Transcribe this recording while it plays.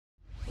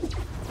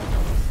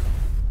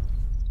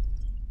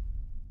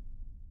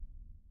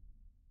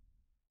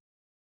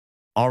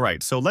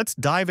Alright, so let's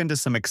dive into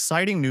some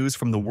exciting news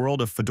from the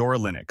world of Fedora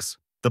Linux.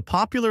 The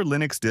popular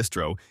Linux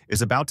distro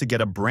is about to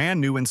get a brand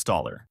new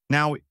installer.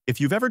 Now,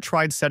 if you've ever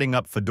tried setting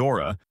up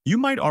Fedora, you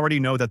might already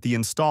know that the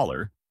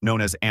installer,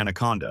 known as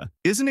Anaconda,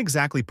 isn't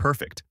exactly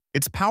perfect.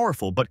 It's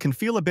powerful but can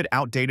feel a bit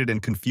outdated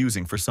and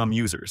confusing for some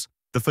users.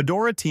 The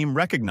Fedora team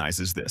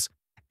recognizes this,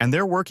 and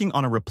they're working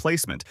on a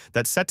replacement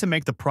that's set to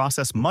make the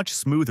process much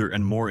smoother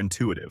and more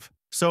intuitive.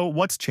 So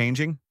what's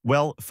changing?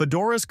 Well,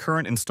 Fedora's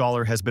current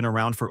installer has been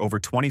around for over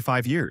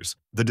 25 years.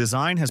 The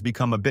design has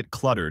become a bit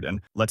cluttered and,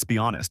 let's be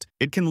honest,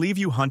 it can leave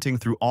you hunting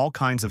through all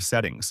kinds of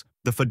settings.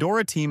 The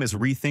Fedora team is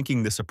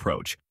rethinking this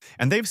approach,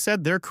 and they've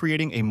said they're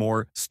creating a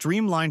more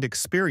streamlined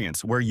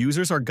experience where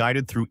users are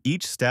guided through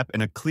each step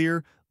in a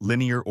clear,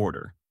 linear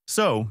order.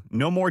 So,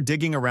 no more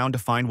digging around to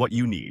find what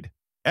you need.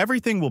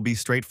 Everything will be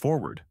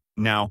straightforward.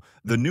 Now,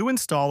 the new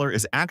installer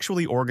is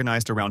actually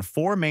organized around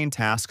 4 main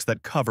tasks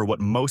that cover what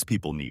most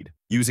people need: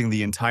 using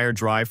the entire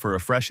drive for a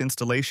fresh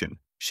installation,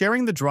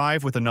 sharing the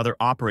drive with another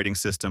operating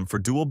system for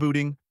dual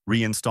booting,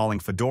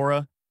 reinstalling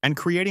Fedora, and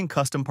creating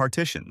custom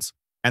partitions.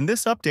 And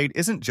this update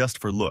isn't just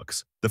for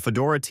looks. The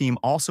Fedora team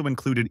also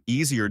included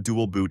easier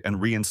dual boot and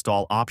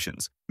reinstall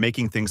options,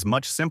 making things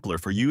much simpler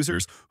for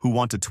users who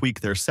want to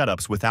tweak their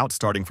setups without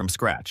starting from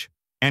scratch.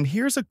 And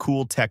here's a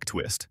cool tech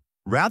twist.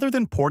 Rather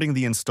than porting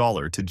the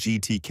installer to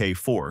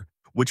GTK4,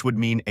 which would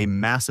mean a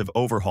massive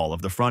overhaul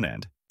of the front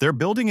end, they're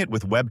building it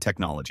with web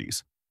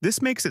technologies.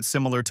 This makes it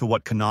similar to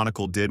what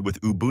Canonical did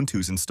with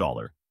Ubuntu's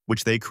installer,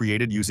 which they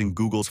created using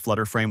Google's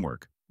Flutter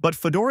framework. But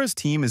Fedora's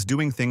team is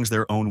doing things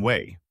their own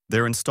way.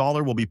 Their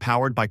installer will be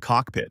powered by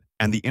Cockpit,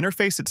 and the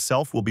interface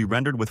itself will be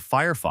rendered with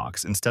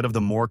Firefox instead of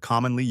the more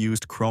commonly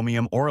used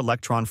Chromium or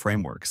Electron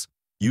frameworks.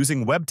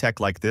 Using web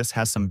tech like this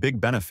has some big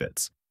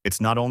benefits. It's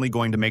not only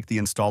going to make the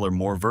installer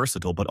more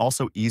versatile, but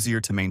also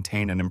easier to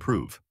maintain and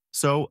improve.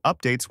 So,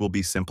 updates will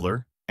be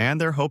simpler,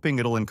 and they're hoping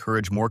it'll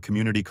encourage more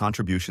community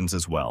contributions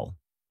as well.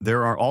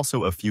 There are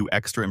also a few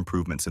extra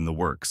improvements in the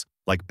works,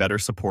 like better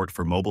support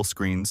for mobile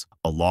screens,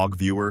 a log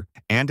viewer,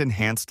 and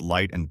enhanced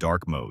light and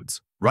dark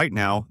modes. Right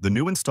now, the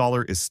new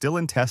installer is still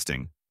in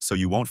testing, so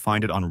you won't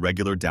find it on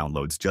regular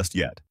downloads just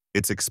yet.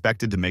 It's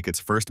expected to make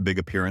its first big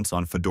appearance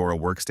on Fedora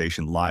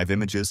Workstation Live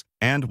Images,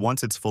 and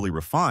once it's fully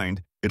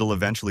refined, it'll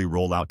eventually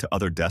roll out to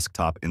other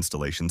desktop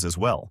installations as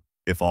well.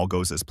 If all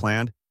goes as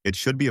planned, it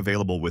should be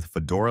available with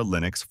Fedora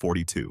Linux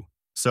 42.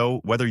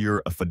 So, whether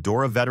you're a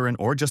Fedora veteran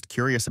or just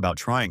curious about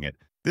trying it,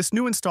 this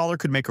new installer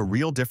could make a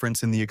real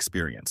difference in the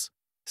experience.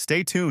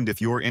 Stay tuned if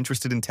you're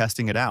interested in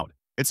testing it out.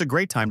 It's a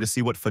great time to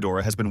see what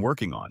Fedora has been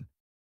working on.